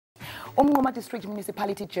Mnquma District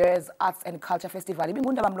Municipality Jazz Arts and Culture Festival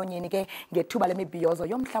ibingundaba mlonyeni ke ngethuba lemibhiyozo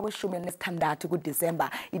yomhla we-16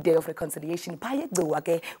 kuDisemba, i-Day of Reconciliation phaya eGcuwa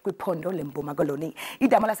ke kwiphondo leMpuma Koloni.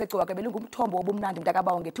 Idama laseGcuwa ke belingumthombo obumnandi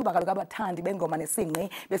mntakabawo ngethuba kaloku abathandi bengoma nesinqi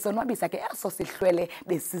besonwabisa ke eso sihlwele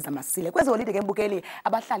besiza masile. Kweziholide ke mbukeli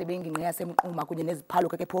abahlali bengingqi yaseMnquma kunye neziphalo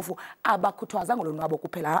ke phofu abakhuthwaza ngolonwabo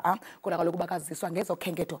kuphela kodwa kaloku bakaziswa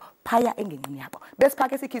ngezokhenketho phaya engingqini yabo.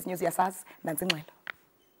 Besiphake iKids News yasazi nansi Ncwelo.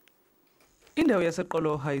 Indawo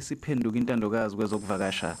yaseQoloha isiphenduka intandokazi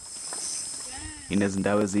kwezokuvakasha.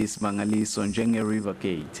 Inezindawo eziyisimangaliso njenge-River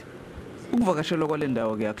Gate. Ukuvakashelwa kwale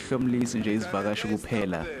ndawo ke akuhlomlisi nje izivakashi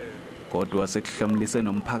kuphela, kodwa sekuhlomlise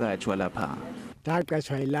nomphakathi walapha.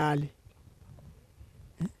 Ndaqeshwa ilali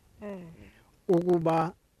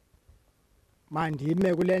ukuba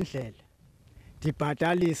mandime kule ndlela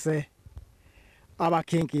ndibhatalise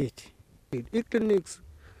abakhenkethi. I-clinics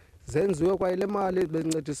zenziwe kwayile mali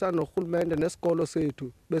bencedisana norhulumente nesikolo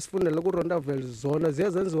sethu besifundela ku-Rondaville zona ziye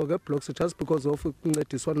zenziwa ngeblocks just because of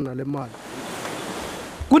ukuncediswana nale mali.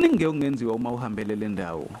 Kuningi okungenziwa uma uhambele le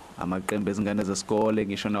ndawo. Amaqembu ezingane zesikole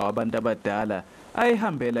ngisho nawabantu abadala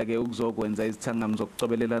ayihambela ke ukuzokwenza izithangami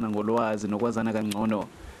zokucobelelana ngolwazi nokwazana kangcono,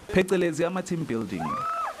 phecelezi ama-team building.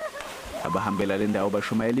 Abahambela le ndawo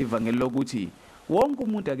bashumayela ivangeli lokuthi wonke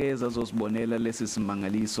umuntu akeza azosibonela lesi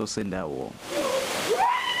simangaliso sendawo.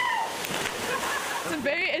 It's a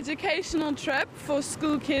very educational trip for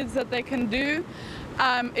school kids that they can do.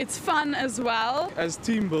 It's fun as well. As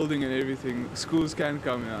team building and everything, schools can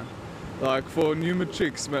come here. Like for new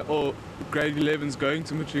matrics or grade 11s going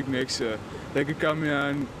to matric next year, they could come here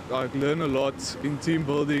and like learn a lot in team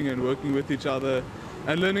building and working with each other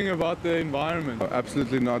and learning about the environment.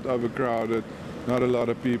 Absolutely not overcrowded, not a lot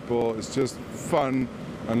of people. It's just fun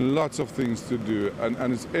and lots of things to do,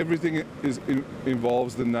 and everything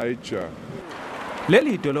involves the nature.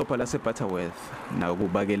 Leli idolobha laseButterworth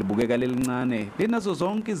nakuba ke libukeka lelincane linazo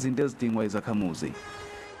zonke izinto ezidingwa izakhamuzi.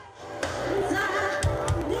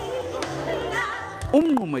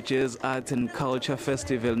 Mnquma Jazz Arts and Culture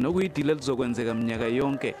Festival nokuyidila lizokwenzeka minyaka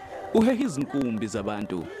yonke uhehe izinkumbi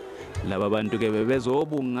zabantu. Laba bantu ke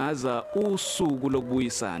bebezobungaza usuku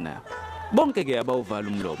lokubuyisana. Bonke ke abawuvala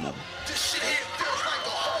umlomo.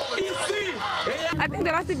 I think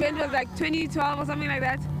the last event was like 2012 or something like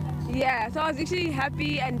that. Yeah, so I was actually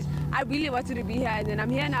happy and I really wanted to be here, and then I'm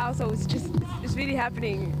here now, so it's really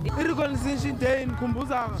happening. I-Reconciliation Day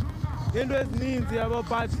nikhumbuza into ezininzi yabo,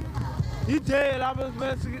 but i-day lapho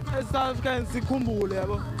South Africans sikhumbule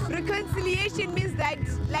yabo. Reconciliation means that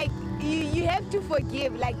like you have to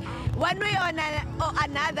forgive, like one way or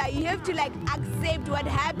another you have to like accept what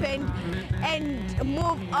happened and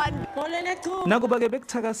move on. Nakuba ke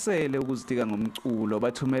bekuthakasele ukuzitika ngomculo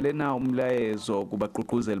bathumele na umlayezo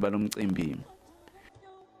kubagqugquzeli balomcimbi.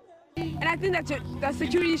 And I think that the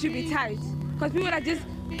security should be tight because people are just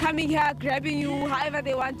coming here grabbing you however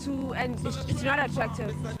they want to, and it's not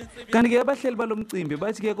attractive. Kanti ke abahleli balomcimbi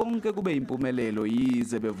bathi ke konke kube impumelelo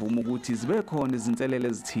yize bevuma ukuthi zibe khona izinselele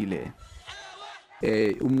ezithile.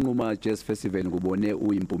 Mnquma Jazz Festival ngubone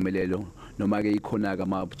uyimpumelelo noma ke ikhona ke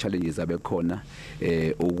ama challenges abekhona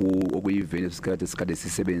okuyiveni esikade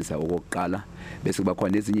sisebenzisa okokuqala bese kuba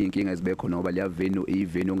khona ezinye inkinga ezibekhona ngoba leya venue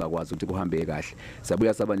iveni ongakwazi ukuthi kuhambe kahle.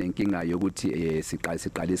 Sabuya saba nenkinga yokuthi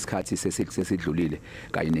siqala isikhathi sesidlulile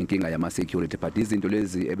kanye nenkinga yama security, but izinto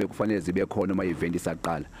lezi ebekufanele zibe khona uma event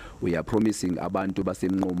isaqala. We are promising abantu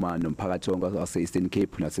baseMnquma nomphakathi wonke wase Eastern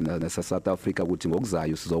Cape nase South Africa ukuthi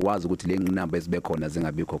ngokuzayo sizokwazi ukuthi le nqinamba ezibe khona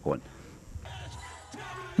zingabikho khona.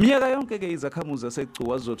 Minyaka yonke ke izakhamuzi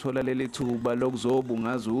zaseGcuwa zizothola leli thuba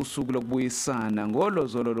lokuzobungaza usuku lokubuyisana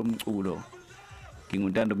ngolozolo lomculo.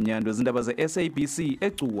 Nginguntando Mnyando, izindaba ze-SABC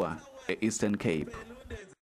eGcuwa, e-Eastern Cape.